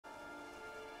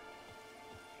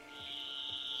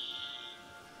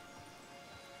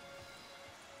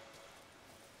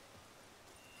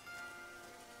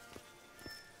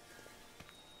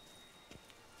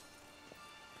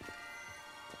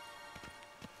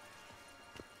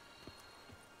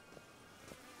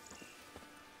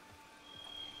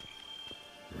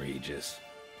Regis.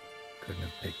 Couldn't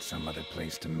have picked some other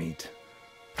place to meet.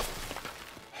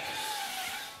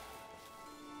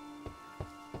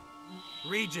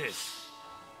 Regis!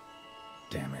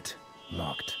 Damn it.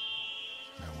 Locked.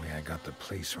 No way I got the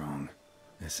place wrong.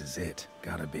 This is it.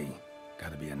 Gotta be.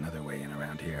 Gotta be another way in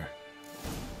around here.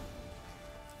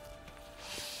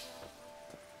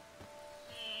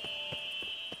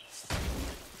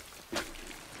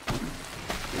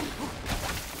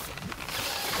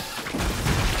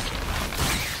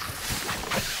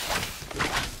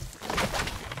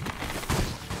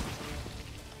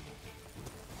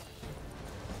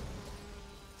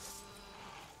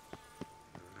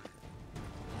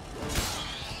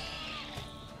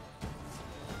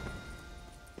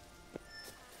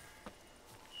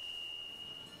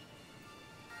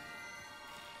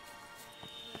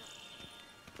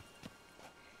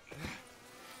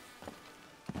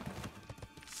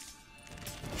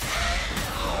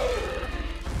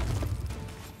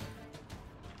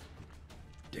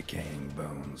 Decaying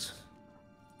bones.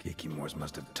 Kikimores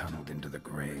must have tunneled into the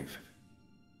grave.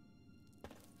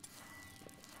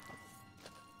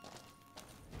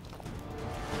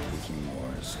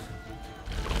 Kikimores.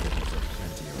 There's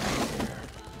plenty around here.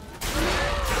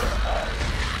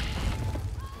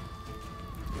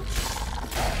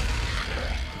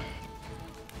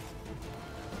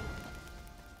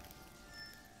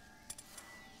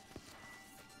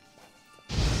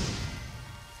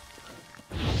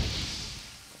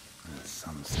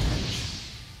 Some stench.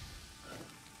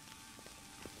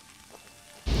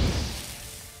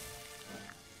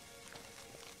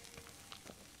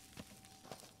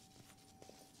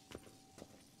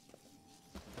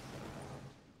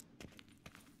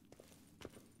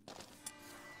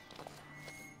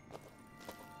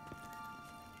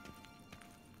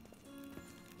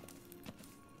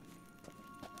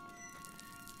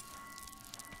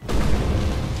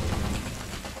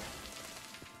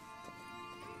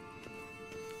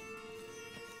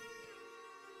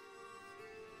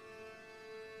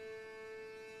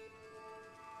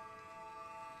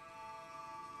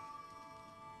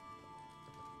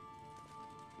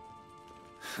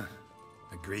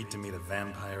 Agreed to meet a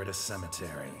vampire at a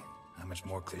cemetery. How much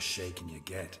more cliché can you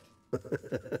get?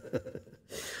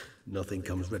 Nothing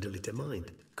comes readily to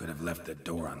mind. Could have left the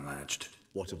door unlatched.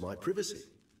 What of my privacy?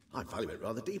 I value it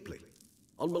rather deeply.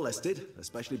 Unmolested,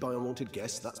 especially by unwanted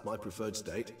guests, that's my preferred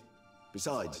state.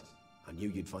 Besides, I knew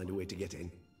you'd find a way to get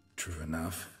in. True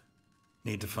enough.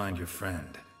 Need to find your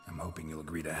friend. I'm hoping you'll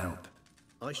agree to help.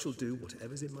 I shall do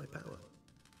whatever's in my power.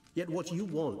 Yet what you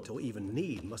want or even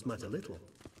need must matter little.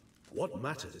 What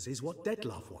matters is what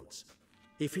Dettlaff wants.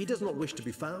 If he does not wish to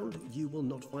be found, you will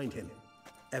not find him.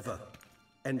 Ever.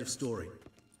 End of story.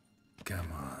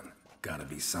 Come on. Gotta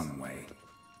be some way.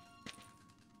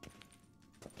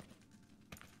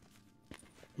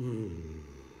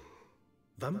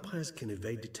 Vampires can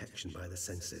evade detection by the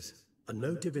senses, and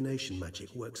no divination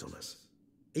magic works on us.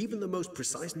 Even the most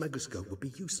precise megascope would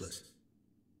be useless.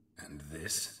 And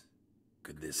this?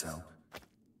 Could this help?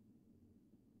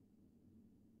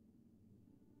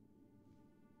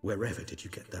 Wherever did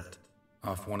you get that?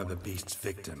 Off one of the beast's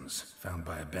victims, found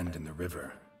by a bend in the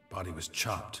river. Body was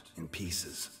chopped in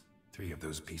pieces. 3 of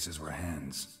those pieces were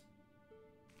hands.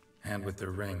 Hand with the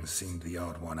ring seemed the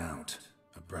odd one out.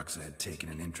 Abruxa had taken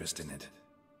an interest in it.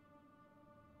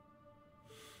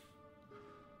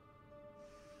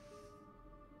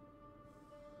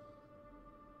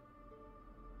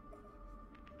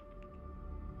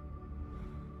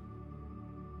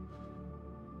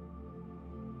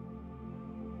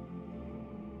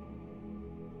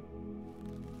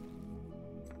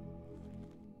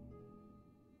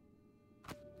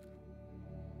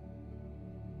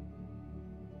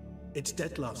 It's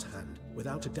Dettlaff's hand,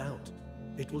 without a doubt.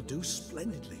 It will do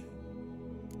splendidly.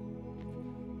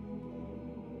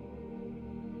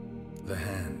 The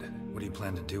hand. What do you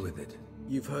plan to do with it?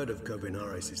 You've heard of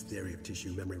Kovinaris' theory of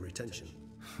tissue memory retention.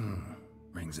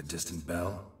 Rings a distant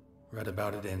bell. Read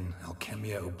about it in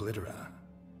Alchemia Oblitera.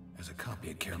 There's a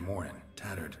copy at Kaer Morhen,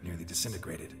 tattered, nearly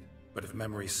disintegrated. But if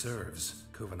memory serves,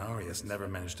 Kovinaris never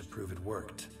managed to prove it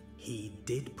worked. He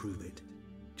did prove it,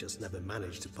 just never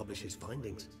managed to publish his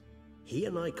findings. He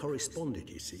and I corresponded,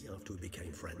 you see, after we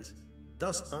became friends.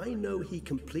 Thus, I know he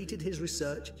completed his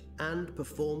research and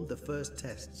performed the first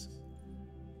tests.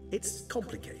 It's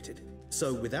complicated,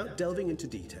 so without delving into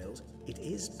details, it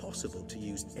is possible to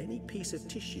use any piece of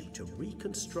tissue to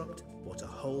reconstruct what a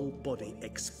whole body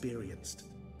experienced.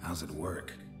 How's it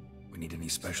work? We need any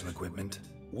special equipment?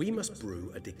 We must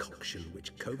brew a decoction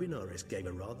which Kovinaris gave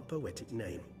a rather poetic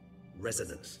name,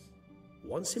 resonance.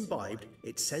 Once imbibed,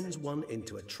 it sends one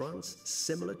into a trance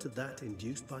similar to that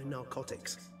induced by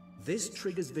narcotics. This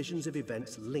triggers visions of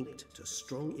events linked to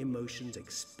strong emotions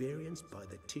experienced by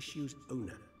the tissue's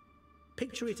owner.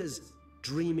 Picture it as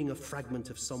dreaming a fragment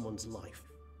of someone's life.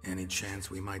 Any chance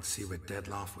we might see what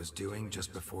Dettlaff was doing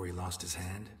just before he lost his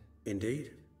hand?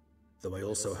 Indeed. Though I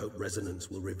also hope resonance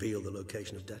will reveal the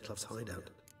location of Dettlaff's hideout.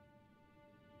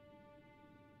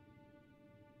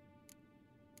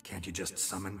 Can't you just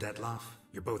summon Dettlaff?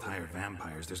 You're both hired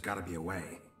vampires, there's gotta be a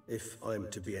way. If I'm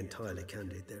to be entirely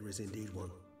candid, there is indeed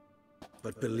one.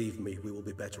 But believe me, we will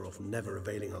be better off never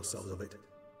availing ourselves of it.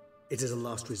 It is a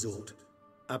last resort.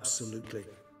 Absolutely.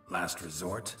 Last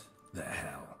resort? The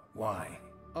hell? Why?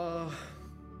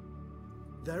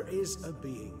 There is a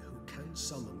being who can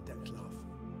summon Dettlaff.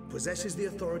 Possesses the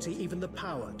authority, even the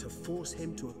power, to force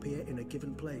him to appear in a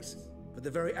given place. But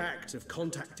the very act of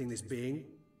contacting this being,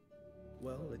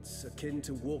 well, it's akin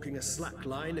to walking a slack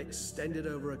line extended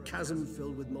over a chasm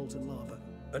filled with molten lava.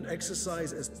 An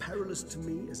exercise as perilous to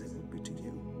me as it would be to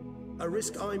you. A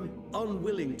risk I'm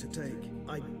unwilling to take.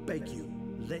 I beg you,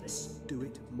 let's do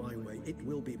it my way. It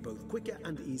will be both quicker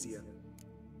and easier.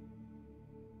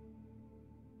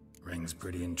 Ring's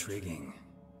pretty intriguing.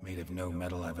 Made of no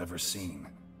metal I've ever seen.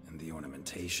 And the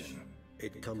ornamentation.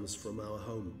 It comes from our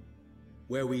home,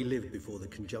 where we lived before the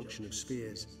conjunction of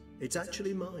spheres. It's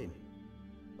actually mine.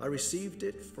 I received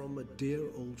it from a dear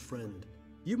old friend.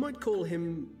 You might call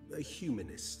him a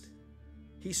humanist.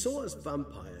 He saw us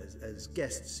vampires as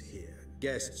guests here,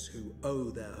 guests who owe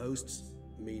their hosts,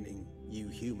 meaning you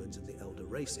humans and the elder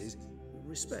races,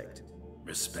 respect.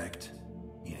 Respect?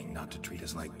 Meaning not to treat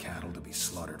us like cattle to be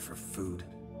slaughtered for food?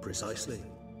 Precisely.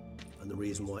 And the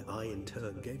reason why I in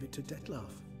turn gave it to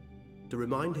Dettlaff. To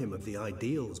remind him of the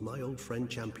ideals my old friend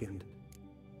championed.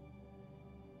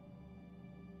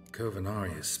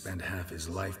 Covenarius spent half his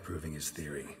life proving his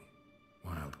theory.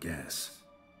 Wild guess.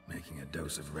 Making a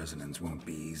dose of resonance won't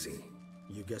be easy.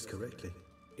 You guessed correctly.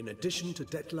 In addition to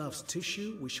Dettlaff's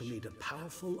tissue, we shall need a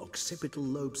powerful occipital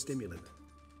lobe stimulant.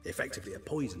 Effectively a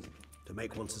poison, to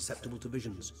make one susceptible to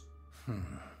visions.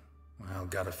 Well,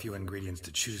 got a few ingredients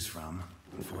to choose from.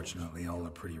 Unfortunately, all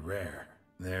are pretty rare.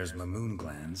 There's Mamoon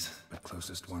glands, but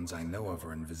closest ones I know of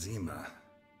are in Vizima.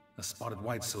 A Spotted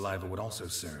Wight saliva would also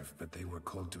serve, but they were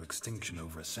cold to extinction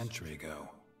over a century ago.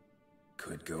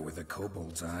 Could go with a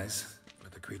kobold's eyes,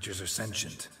 but the creatures are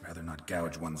sentient. Rather not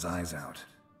gouge one's eyes out.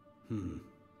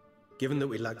 Given that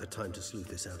we lack the time to sleuth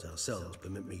this out ourselves,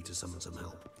 permit me to summon some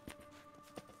help.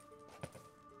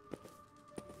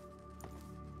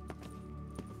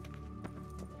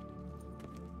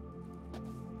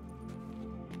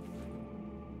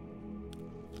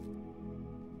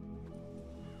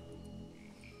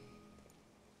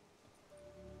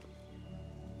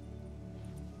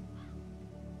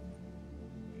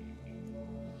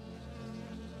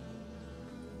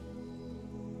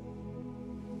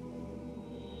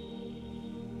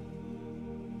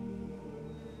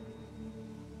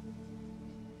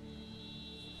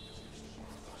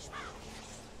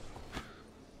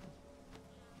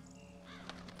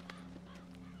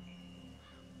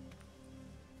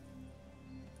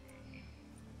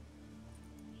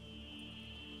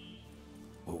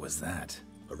 What was that?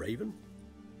 A raven?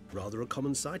 Rather a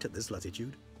common sight at this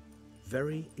latitude.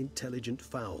 Very intelligent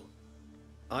fowl.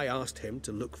 I asked him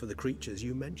to look for the creatures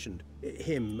you mentioned.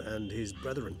 Him and his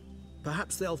brethren.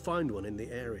 Perhaps they'll find one in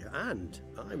the area, and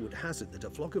I would hazard that a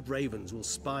flock of ravens will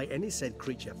spy any said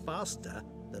creature faster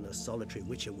than a solitary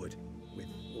witcher would. With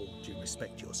all due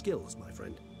respect to your skills, my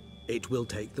friend. It will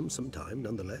take them some time,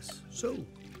 nonetheless, so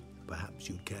perhaps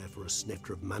you'd care for a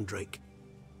snifter of mandrake.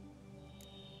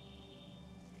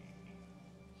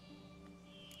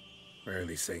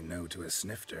 Rarely say no to a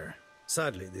snifter.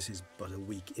 Sadly, this is but a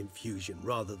weak infusion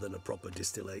rather than a proper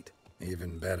distillate.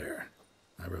 Even better.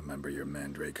 I remember your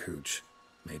mandrake hooch.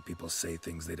 Made people say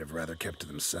things they'd have rather kept to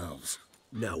themselves.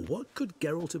 Now, what could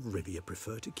Geralt of Rivia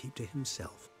prefer to keep to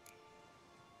himself?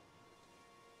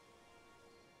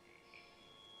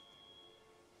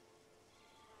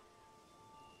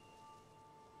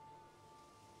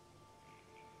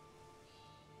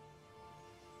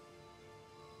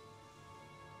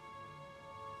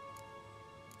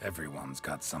 Everyone's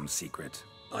got some secret.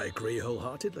 I agree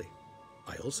wholeheartedly.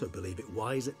 I also believe it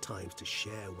wise at times to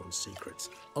share one's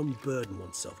secrets, unburden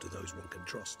oneself to those one can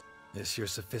trust. This your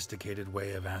sophisticated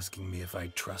way of asking me if I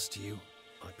trust you?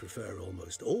 I prefer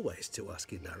almost always to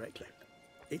ask indirectly.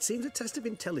 It seems a test of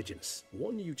intelligence,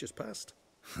 one you just passed.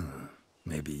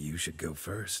 Maybe you should go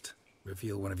first.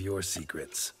 Reveal one of your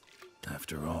secrets.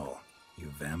 After all, you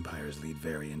vampires lead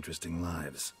very interesting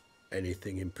lives.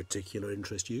 Anything in particular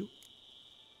interest you?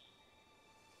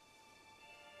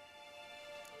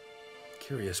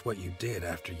 Curious what you did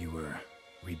after you were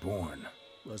reborn.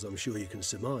 As I'm sure you can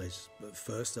surmise, at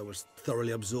first I was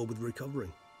thoroughly absorbed with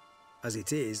recovering. As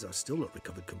it is, I've still not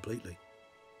recovered completely.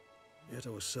 Yet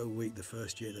I was so weak the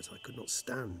first year that I could not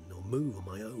stand or move on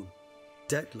my own.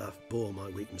 Dettlaff bore my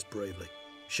weakness bravely,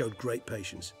 showed great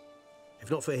patience.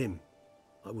 If not for him,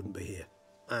 I wouldn't be here,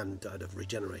 and I'd have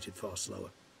regenerated far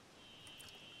slower.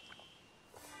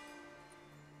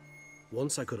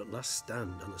 Once I could at last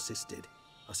stand unassisted,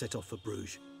 I set off for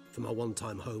Bruges, for my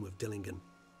one-time home of Dillingen.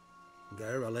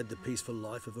 There I led the peaceful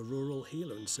life of a rural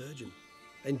healer and surgeon,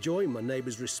 enjoying my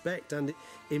neighbours' respect and,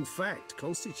 in fact,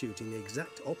 constituting the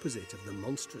exact opposite of the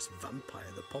monstrous vampire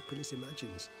the populace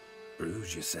imagines.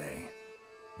 Bruges, you say?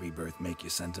 Rebirth make you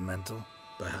sentimental?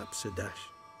 Perhaps a dash.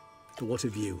 But what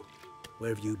of you?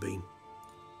 Where have you been?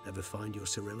 Ever find your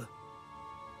Cyrilla?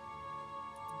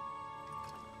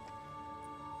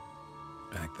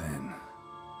 Back then,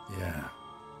 yeah.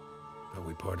 But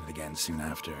we parted again soon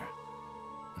after.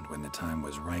 And when the time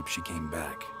was ripe, she came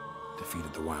back.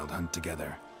 Defeated the Wild Hunt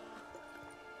together.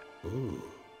 Ooh.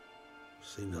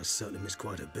 Seemed I certainly missed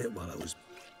quite a bit while I was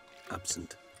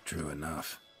absent. True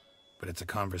enough. But it's a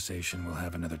conversation we'll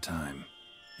have another time.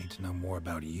 Need to know more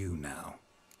about you now.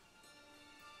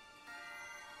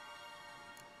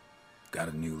 Got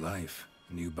a new life,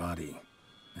 a new body.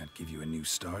 That give you a new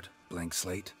start? Blank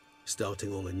slate?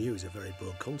 Starting all anew is a very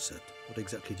broad concept. What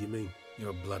exactly do you mean?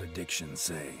 Your blood addiction,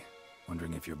 say.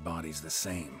 Wondering if your body's the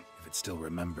same, if it still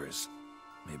remembers.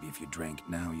 Maybe if you drank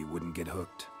now, you wouldn't get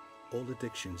hooked. All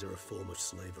addictions are a form of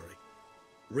slavery.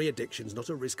 Re-addiction's not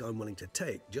a risk I'm willing to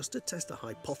take, just to test a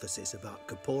hypothesis about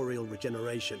corporeal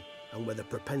regeneration and whether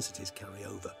propensities carry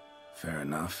over. Fair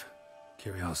enough.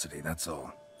 Curiosity, that's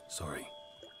all. Sorry.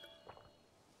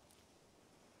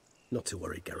 Not to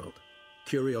worry, Geralt.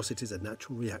 Curiosity is a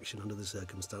natural reaction under the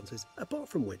circumstances, apart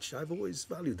from which I've always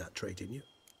valued that trait in you.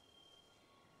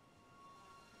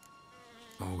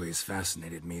 Always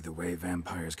fascinated me the way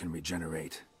vampires can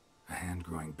regenerate. A hand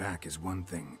growing back is one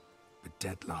thing, but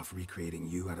Dettlaff recreating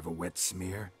you out of a wet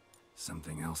smear?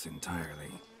 Something else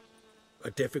entirely.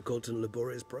 A difficult and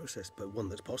laborious process, but one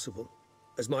that's possible,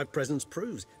 as my presence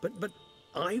proves. But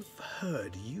I've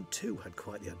heard you too had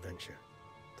quite the adventure.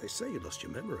 They say you lost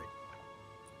your memory.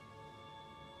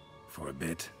 For a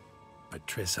bit, but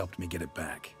Triss helped me get it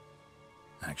back.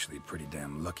 Actually, pretty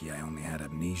damn lucky I only had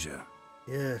amnesia.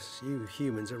 Yes, you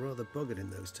humans are rather buggered in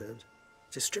those terms.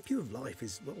 To strip you of life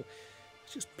is, well,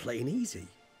 it's just plain easy.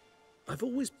 I've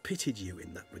always pitied you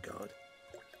in that regard.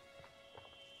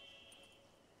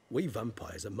 We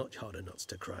vampires are much harder nuts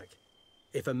to crack.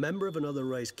 If a member of another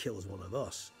race kills one of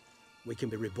us, we can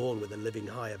be reborn with a living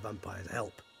higher vampire's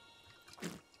help.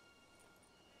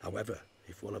 However,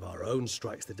 if one of our own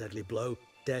strikes the deadly blow,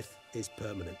 death is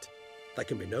permanent. There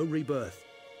can be no rebirth.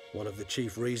 One of the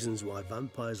chief reasons why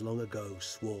vampires long ago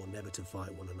swore never to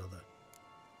fight one another.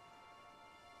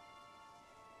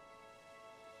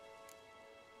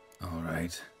 All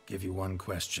right, give you one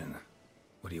question.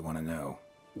 What do you want to know?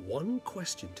 One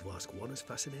question to ask one as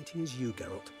fascinating as you,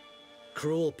 Geralt.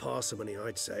 Cruel parsimony,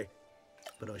 I'd say,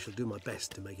 but I shall do my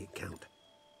best to make it count.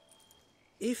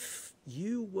 If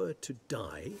you were to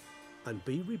die and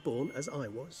be reborn as I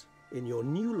was, in your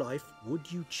new life,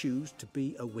 would you choose to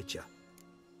be a witcher?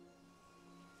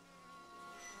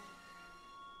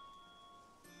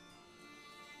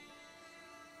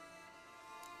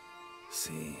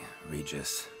 See,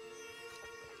 Regis.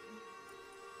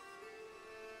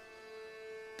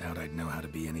 Doubt I'd know how to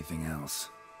be anything else.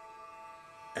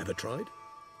 Ever tried?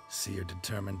 See, you're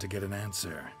determined to get an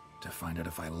answer, to find out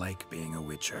if I like being a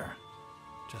witcher.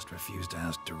 Just refuse to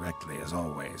ask directly, as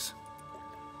always.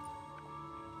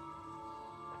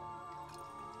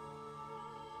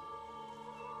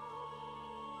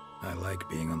 I like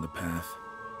being on the path.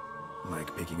 I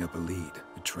like picking up a lead,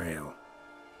 a trail.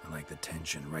 I like the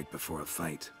tension right before a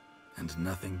fight. And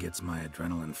nothing gets my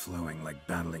adrenaline flowing like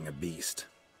battling a beast.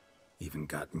 Even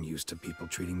gotten used to people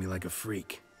treating me like a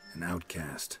freak, an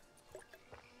outcast.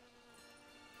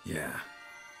 Yeah,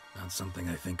 not something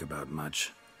I think about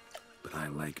much, but I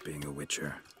like being a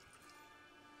witcher.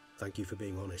 Thank you for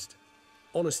being honest.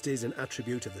 Honesty is an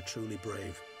attribute of the truly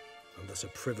brave, and thus a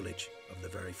privilege of the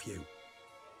very few.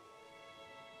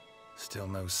 Still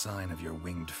no sign of your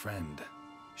winged friend.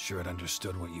 Sure it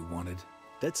understood what you wanted?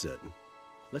 Dead certain.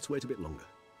 Let's wait a bit longer.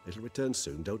 It'll return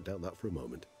soon, don't doubt that for a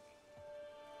moment.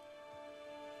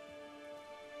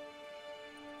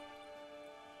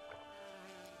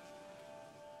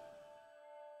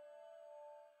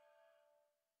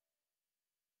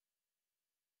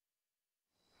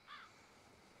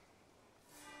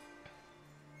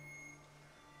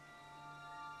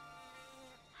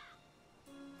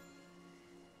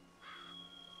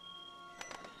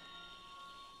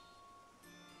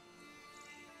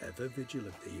 ever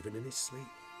vigilant, even in his sleep.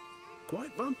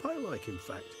 Quite vampire-like, in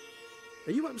fact.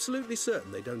 Are you absolutely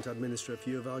certain they don't administer a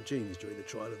few of our genes during the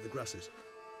trial of the grasses?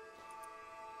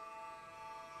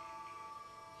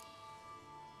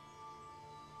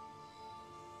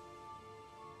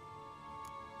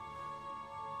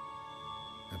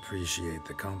 Appreciate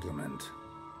the compliment.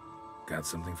 Got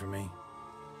something for me?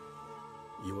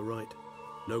 You were right.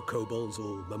 No kobolds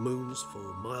or mamoons for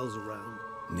miles around.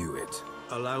 Knew it.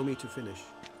 Allow me to finish.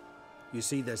 You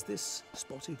see, there's this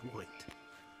Spotted Wight.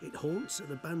 It haunts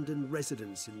an abandoned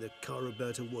residence in the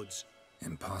Caraberta woods.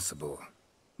 Impossible.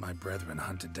 My brethren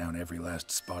hunted down every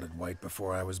last Spotted Wight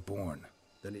before I was born.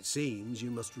 Then it seems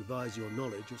you must revise your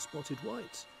knowledge of Spotted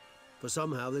Wights. For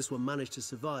somehow this one managed to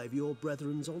survive your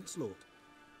brethren's onslaught.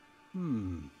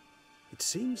 It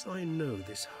seems I know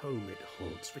this home it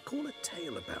haunts. Recall a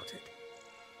tale about it.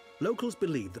 Locals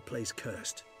believe the place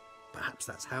cursed. Perhaps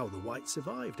that's how the Wight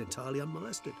survived entirely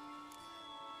unmolested.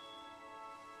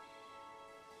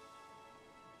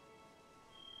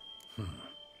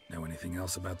 Know anything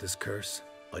else about this curse?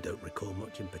 I don't recall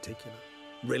much in particular.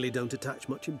 Really don't attach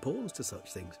much importance to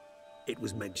such things. It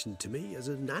was mentioned to me as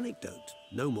an anecdote,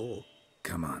 no more.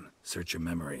 Come on, search your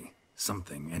memory.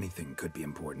 Something, anything could be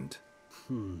important.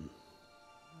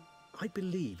 I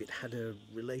believe it had a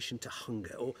relation to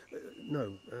hunger, or,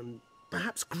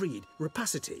 perhaps greed,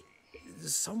 rapacity.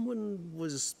 Someone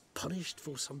was punished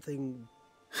for something...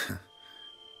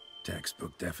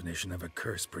 Textbook definition of a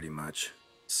curse, pretty much.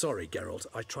 Sorry, Geralt,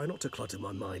 I try not to clutter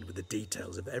my mind with the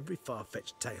details of every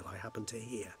far-fetched tale I happen to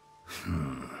hear.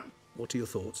 What are your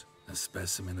thoughts? A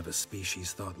specimen of a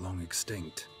species thought long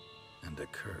extinct, and a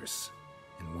curse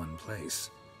in one place.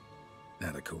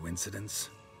 That a coincidence,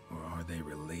 or are they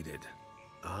related?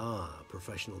 Ah,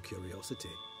 professional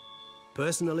curiosity.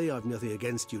 Personally, I've nothing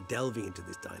against you delving into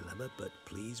this dilemma, but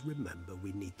please remember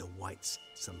we need the Wight's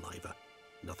saliva.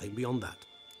 Nothing beyond that.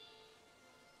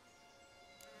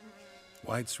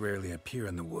 Wights rarely appear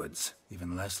in the woods,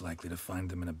 even less likely to find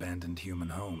them in abandoned human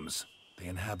homes. They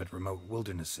inhabit remote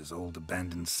wildernesses, old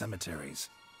abandoned cemeteries.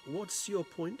 What's your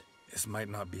point? This might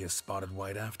not be a Spotted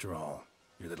Wight after all.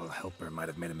 Your little helper might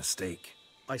have made a mistake.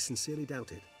 I sincerely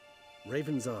doubt it.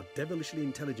 Ravens are devilishly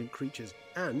intelligent creatures,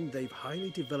 and they've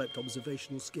highly developed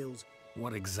observational skills.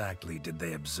 What exactly did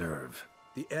they observe?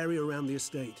 The area around the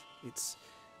estate. It's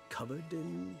covered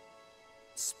in...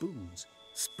 spoons.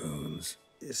 Spoons?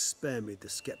 Spare me the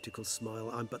skeptical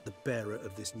smile. I'm but the bearer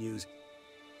of this news.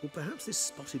 Or perhaps this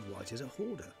Spotted Wight is a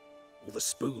hoarder. Or the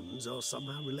spoons are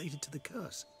somehow related to the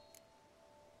curse.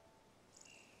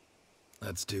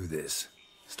 Let's do this.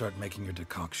 Start making your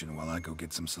decoction while I go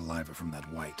get some saliva from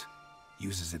that Wight.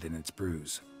 Uses it in its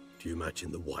brews. Do you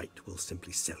imagine the Wight will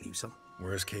simply sell you some?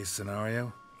 Worst case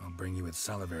scenario, I'll bring you its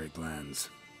salivary glands.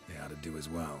 They ought to do as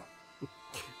well.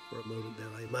 For a moment there,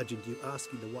 I imagined you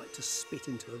asking the Wight to spit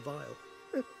into a vial.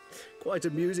 Quite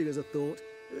amusing as a thought,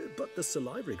 but the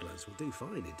salivary glands will do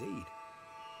fine indeed.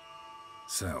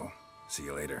 So, see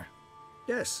you later.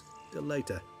 Yes, till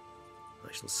later.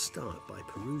 I shall start by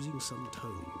perusing some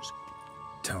tomes.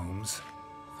 Tomes?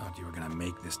 Thought you were gonna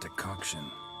make this decoction.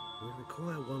 We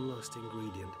require one last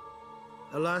ingredient.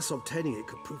 Alas, obtaining it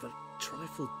could prove a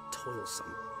trifle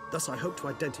toilsome. Thus, I hope to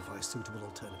identify a suitable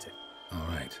alternative. All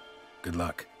right. Good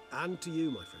luck. And to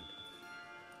you, my friend.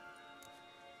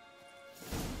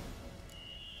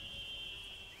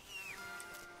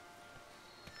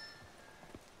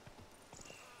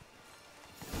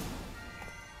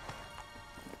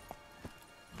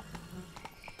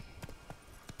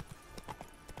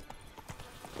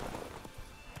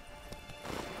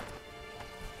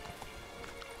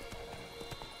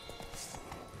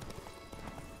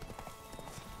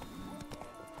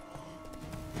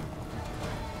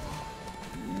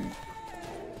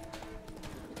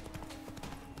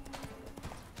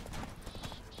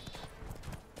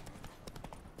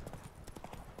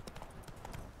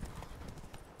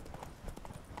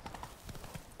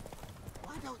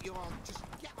 Don't you all just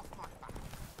get off my back?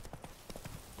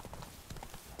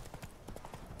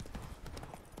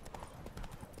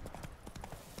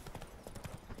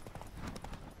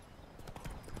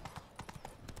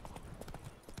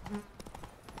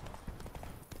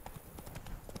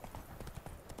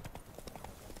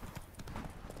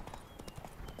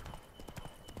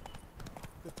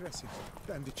 The dressings,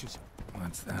 bandages.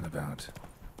 What's that about?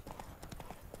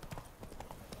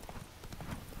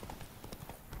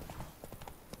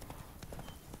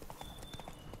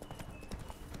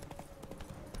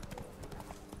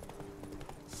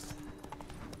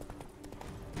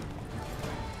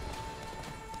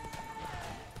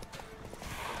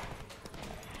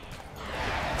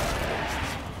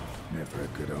 Never a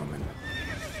good omen.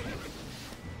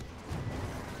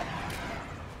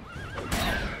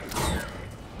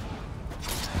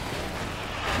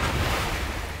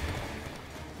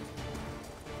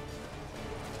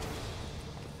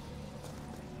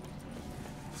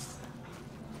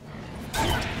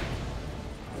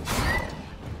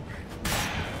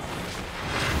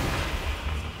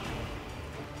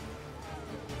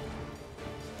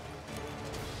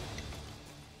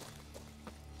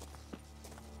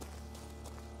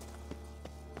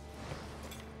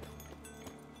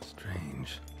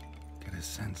 a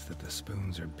sense that the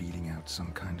spoons are beating out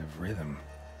some kind of rhythm,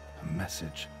 a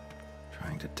message,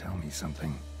 trying to tell me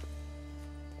something.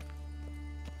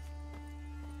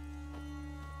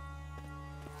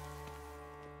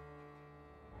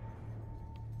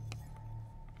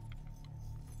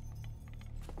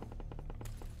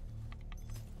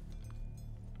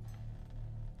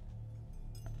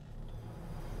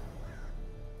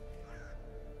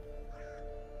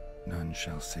 None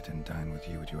shall sit and dine with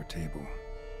you at your table.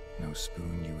 No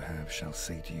spoon you have shall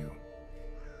say to you,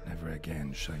 never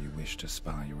again shall you wish to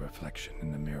spy your reflection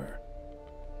in the mirror.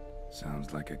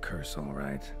 Sounds like a curse, all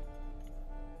right.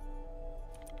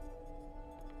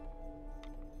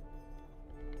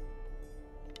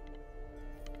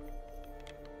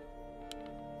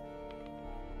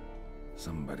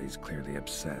 Somebody's clearly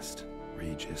obsessed.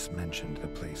 Regis mentioned the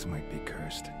place might be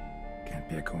cursed. Can't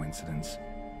be a coincidence.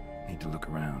 Need to look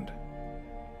around.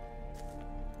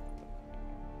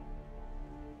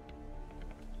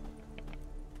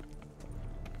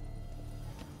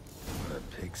 What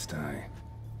a pigsty.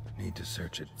 Need to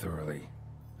search it thoroughly.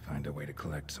 Find a way to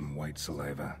collect some white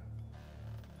saliva.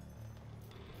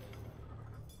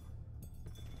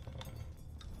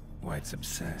 White's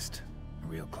obsessed. A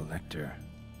real collector.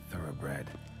 Thoroughbred.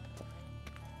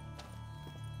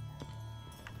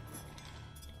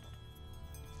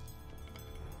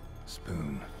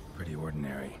 Spoon. Pretty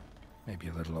ordinary. Maybe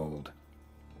a little old.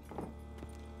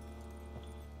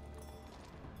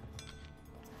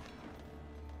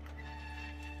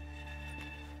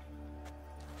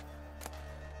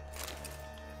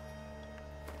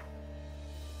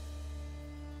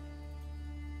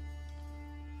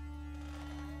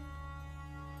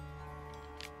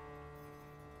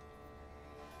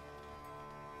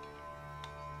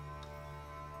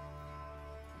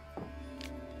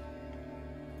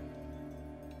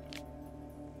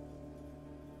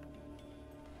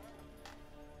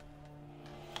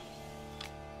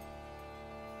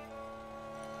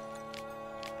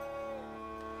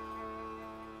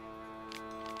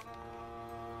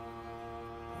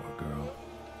 Girl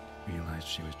realized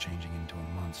she was changing into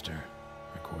a monster,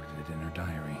 recorded it in her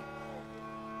diary.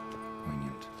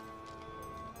 Poignant.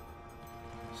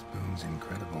 Spoon's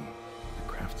incredible.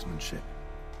 The craftsmanship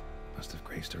must have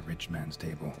graced a rich man's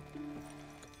table.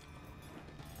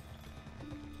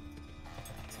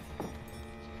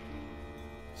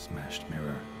 Smashed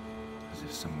mirror, as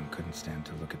if someone couldn't stand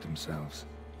to look at themselves.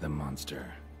 The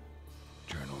monster.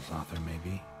 Journal's author,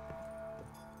 maybe?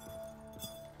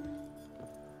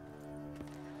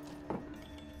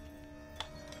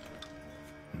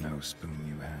 No spoon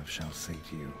you have shall say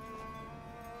to you.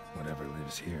 Whatever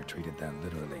lives here treated that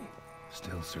literally.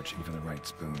 Still searching for the right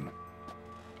spoon.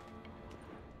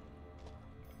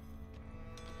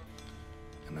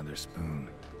 Another spoon.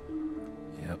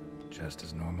 Yep, just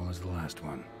as normal as the last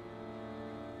one.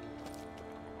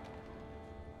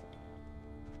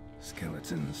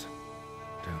 Skeletons.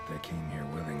 Doubt they came here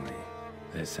willingly.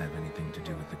 This have anything to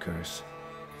do with the curse?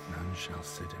 None shall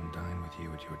sit and dine with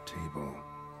you at your table.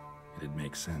 It'd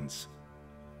make sense.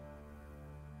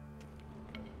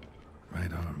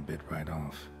 Right arm bit right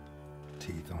off.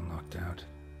 Teeth all knocked out.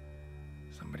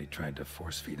 Somebody tried to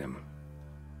force feed him.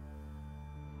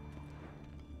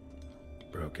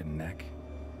 Broken neck.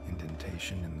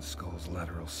 Indentation in the skull's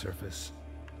lateral surface.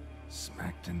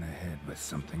 Smacked in the head with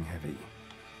something heavy.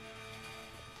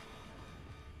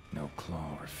 No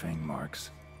claw or fang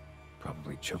marks.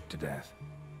 Probably choked to death.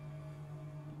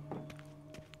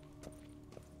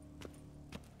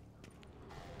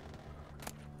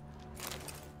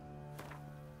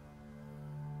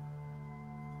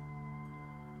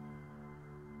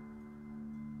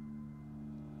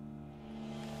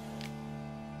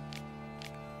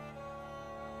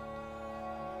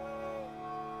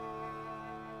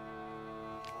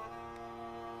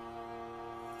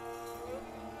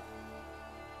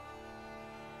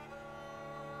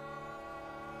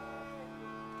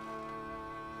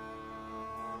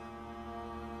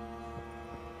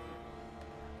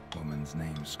 Woman's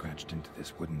name scratched into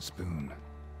this wooden spoon.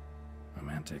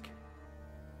 Romantic.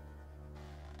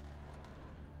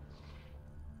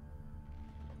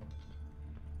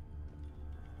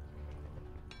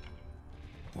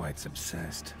 White's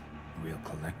obsessed. Real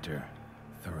collector.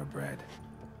 Thoroughbred.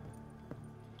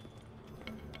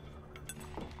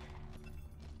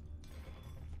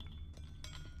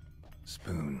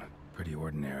 Spoon. Pretty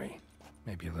ordinary.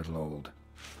 Maybe a little old.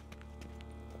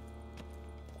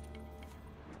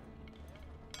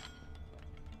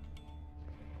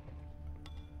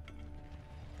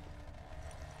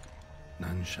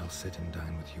 None shall sit and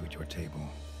dine with you at your table.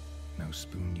 No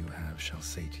spoon you have shall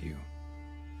say to you,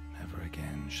 Never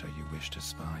again shall you wish to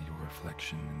spy your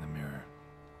reflection in the mirror.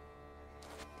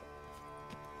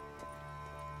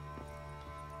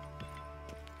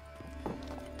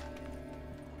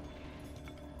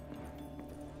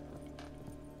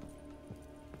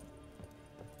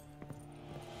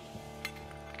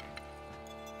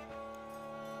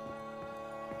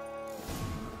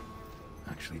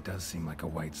 Actually does seem like a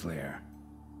Wight's lair.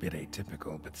 Bit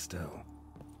atypical, but still.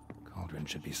 Cauldron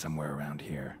should be somewhere around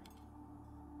here.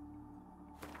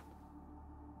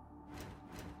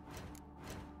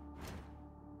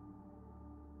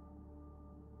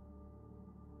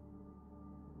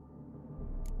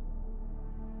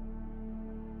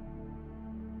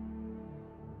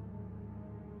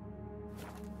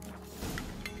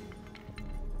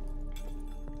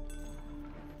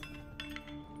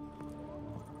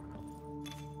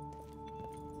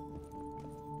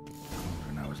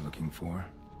 Looking for.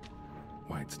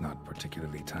 White's not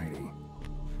particularly tidy.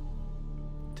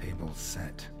 Table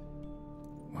set.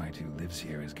 White, who lives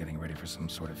here, is getting ready for some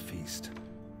sort of feast.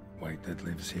 White that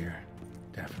lives here,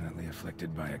 definitely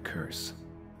afflicted by a curse,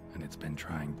 and it's been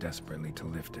trying desperately to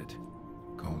lift it.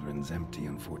 Cauldron's empty,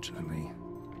 unfortunately.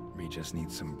 Regis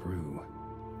needs some brew.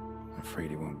 Afraid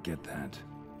he won't get that.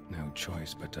 No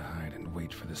choice but to hide and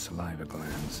wait for the saliva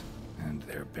glands and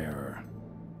their bearer.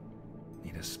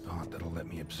 Need a spot that'll let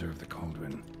me observe the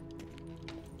cauldron.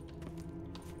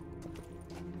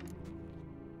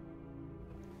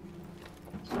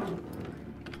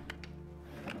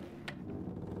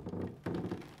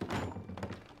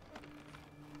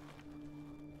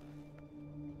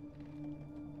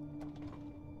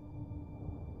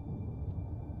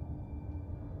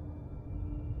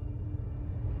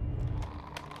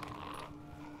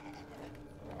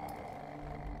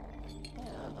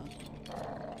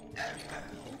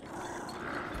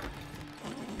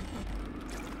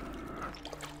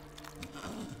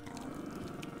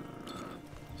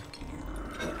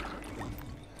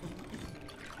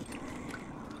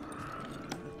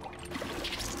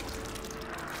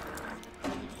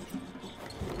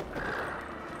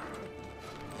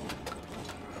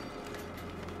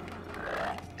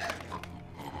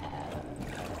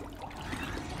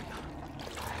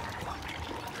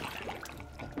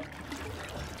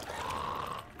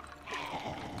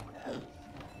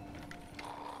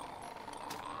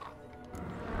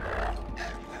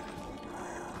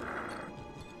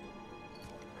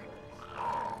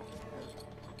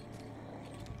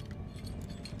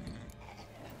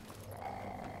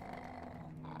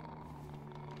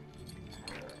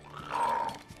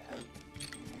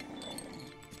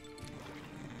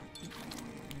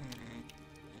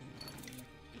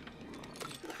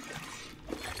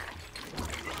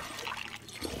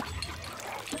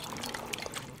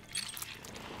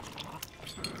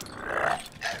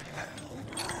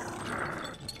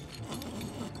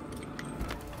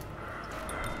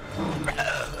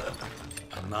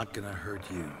 Not gonna hurt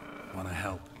you. Wanna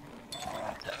help?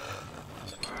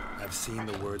 I've seen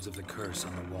the words of the curse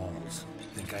on the walls.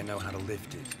 Think I know how to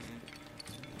lift it.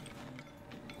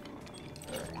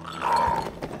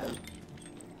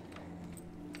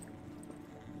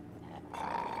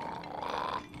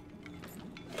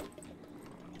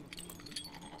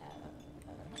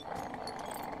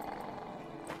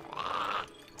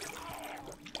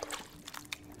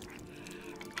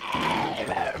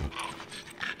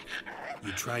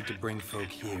 You tried to bring folk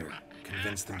here,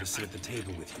 convince them to sit at the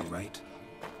table with you, right?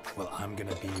 Well, I'm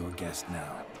gonna be your guest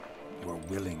now. Your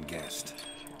willing guest.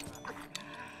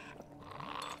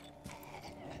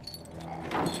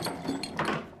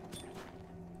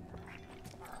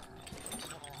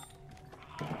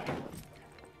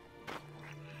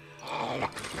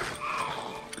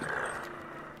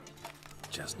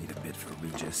 Just need a bit for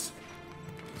Regis.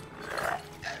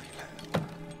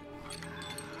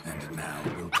 And now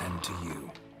we'll tend to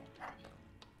you.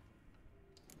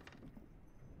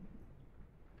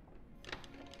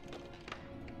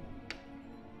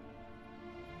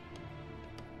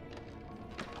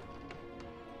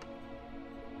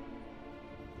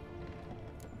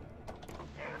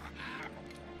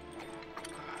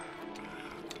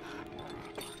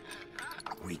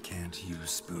 We can't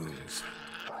use spoons.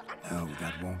 No,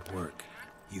 that won't work.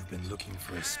 You've been looking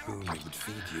for a spoon that would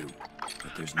feed you,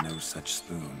 but there's no such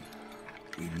spoon.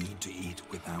 We need to eat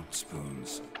without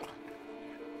spoons.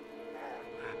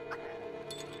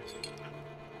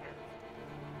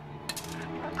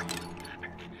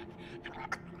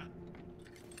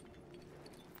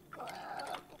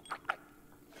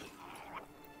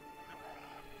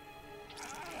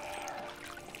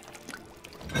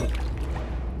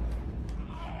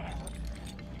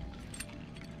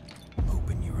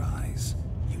 Open your eyes.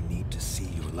 You need to see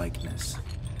your likeness.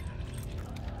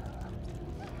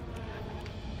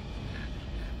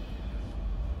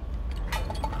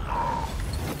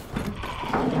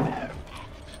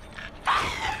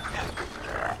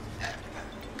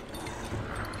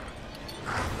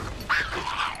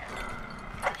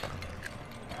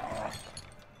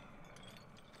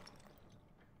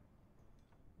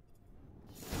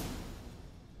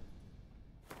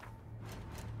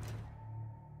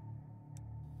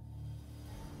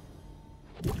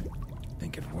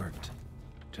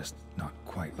 Just not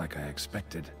quite like I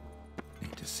expected.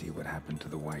 Need to see what happened to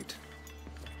the white.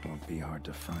 Won't be hard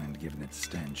to find given its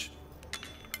stench.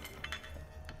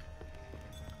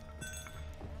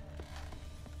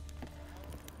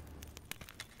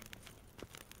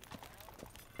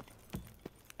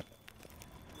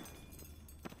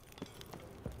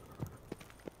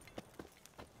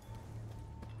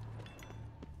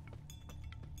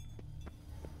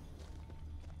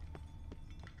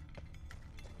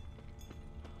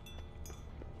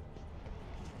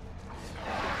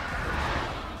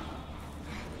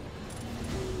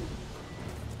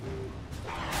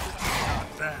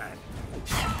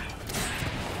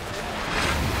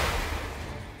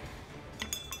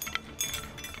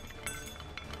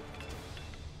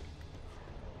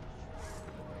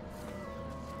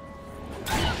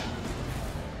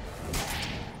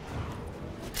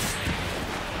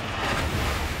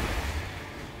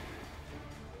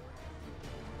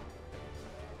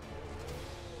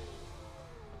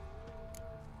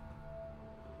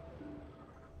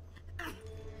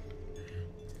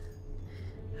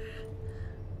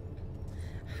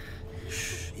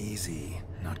 Easy.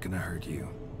 Not gonna hurt you.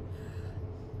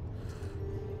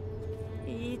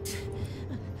 Eat.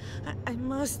 I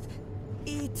must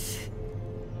eat.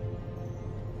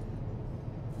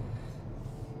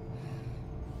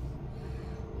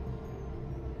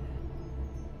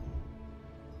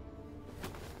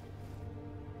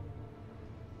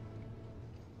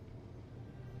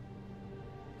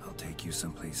 I'll take you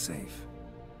someplace safe.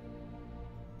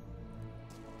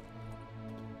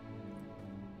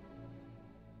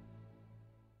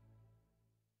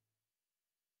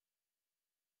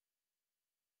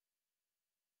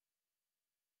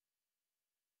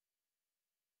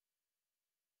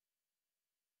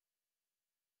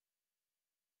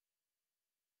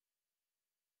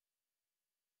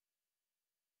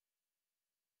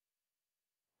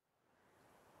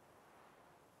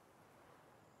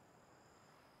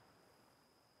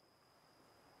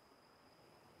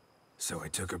 So I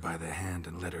took her by the hand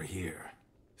and led her here.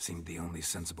 Seemed the only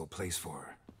sensible place for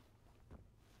her.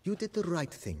 You did the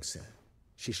right thing, sir.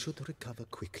 She should recover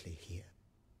quickly here.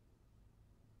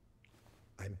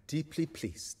 I'm deeply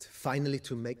pleased, finally,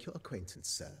 to make your acquaintance,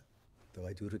 sir. Though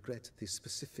I do regret the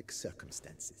specific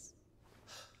circumstances.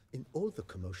 In all the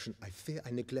commotion, I fear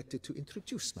I neglected to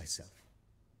introduce myself.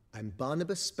 I'm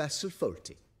Barnabas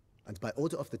Basilfolti, and by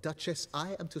order of the Duchess,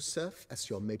 I am to serve as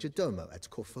your major domo at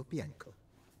Corfo Bianco.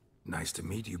 Nice to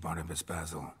meet you, Barnabas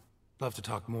Basil. Love to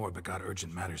talk more, but got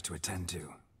urgent matters to attend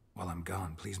to. While I'm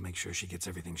gone, please make sure she gets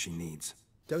everything she needs.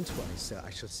 Don't worry, sir. I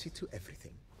shall see to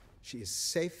everything. She is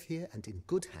safe here and in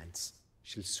good hands.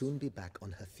 She'll soon be back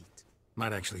on her feet.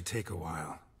 Might actually take a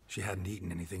while. She hadn't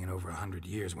eaten anything in over 100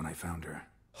 years when I found her.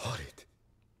 Horrid.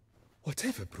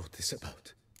 Whatever brought this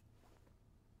about?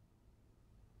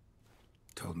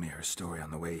 Told me her story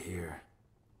on the way here.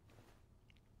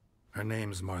 Her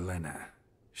name's Marlena.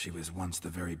 She was once the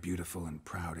very beautiful and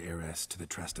proud heiress to the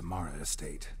Trastamara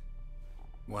estate.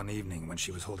 One evening, when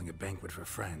she was holding a banquet for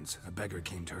friends, a beggar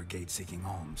came to her gate seeking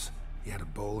alms. He had a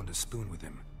bowl and a spoon with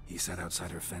him. He sat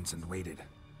outside her fence and waited.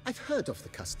 I've heard of the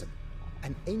custom.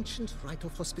 An ancient rite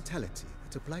of hospitality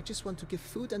that obliges one to give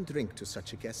food and drink to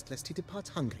such a guest lest he depart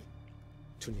hungry.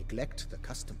 To neglect the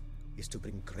custom is to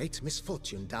bring great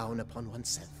misfortune down upon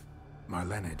oneself.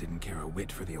 Marlena didn't care a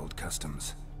whit for the old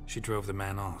customs. She drove the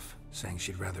man off, saying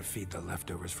she'd rather feed the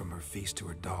leftovers from her feast to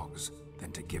her dogs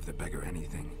than to give the beggar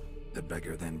anything. The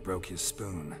beggar then broke his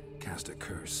spoon, cast a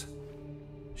curse.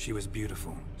 She was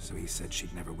beautiful, so he said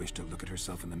she'd never wish to look at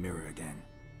herself in the mirror again.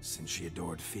 Since she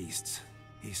adored feasts,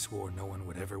 he swore no one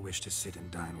would ever wish to sit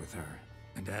and dine with her.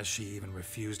 And as she even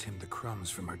refused him the crumbs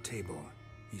from her table,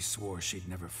 he swore she'd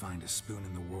never find a spoon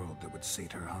in the world that would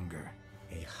sate her hunger.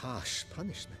 A harsh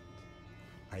punishment.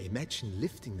 I imagine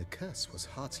lifting the curse was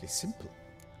hardly simple.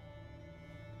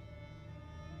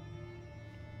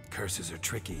 Curses are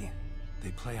tricky.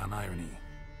 They play on irony.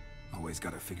 Always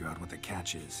gotta figure out what the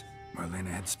catch is.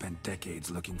 Marlena had spent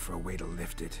decades looking for a way to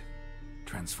lift it.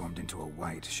 Transformed into a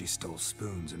wight, she stole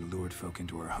spoons and lured folk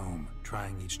into her home,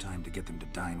 trying each time to get them to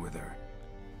dine with her.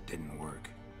 Didn't work.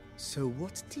 So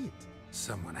what did?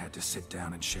 Someone had to sit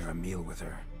down and share a meal with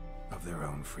her, of their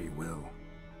own free will.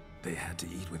 They had to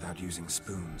eat without using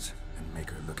spoons, and make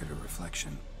her look at her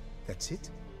reflection. That's it?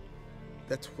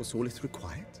 That was all it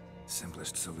required?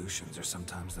 Simplest solutions are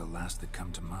sometimes the last that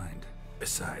come to mind.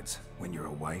 Besides, when you're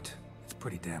a wight, it's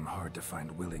pretty damn hard to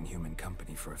find willing human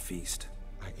company for a feast.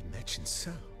 I imagine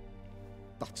so.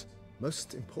 But,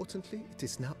 most importantly, it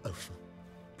is now over.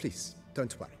 Please,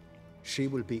 don't worry. She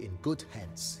will be in good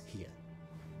hands here.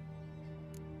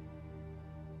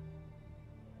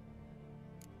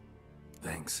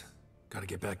 Thanks. Gotta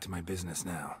get back to my business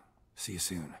now. See you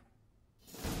soon.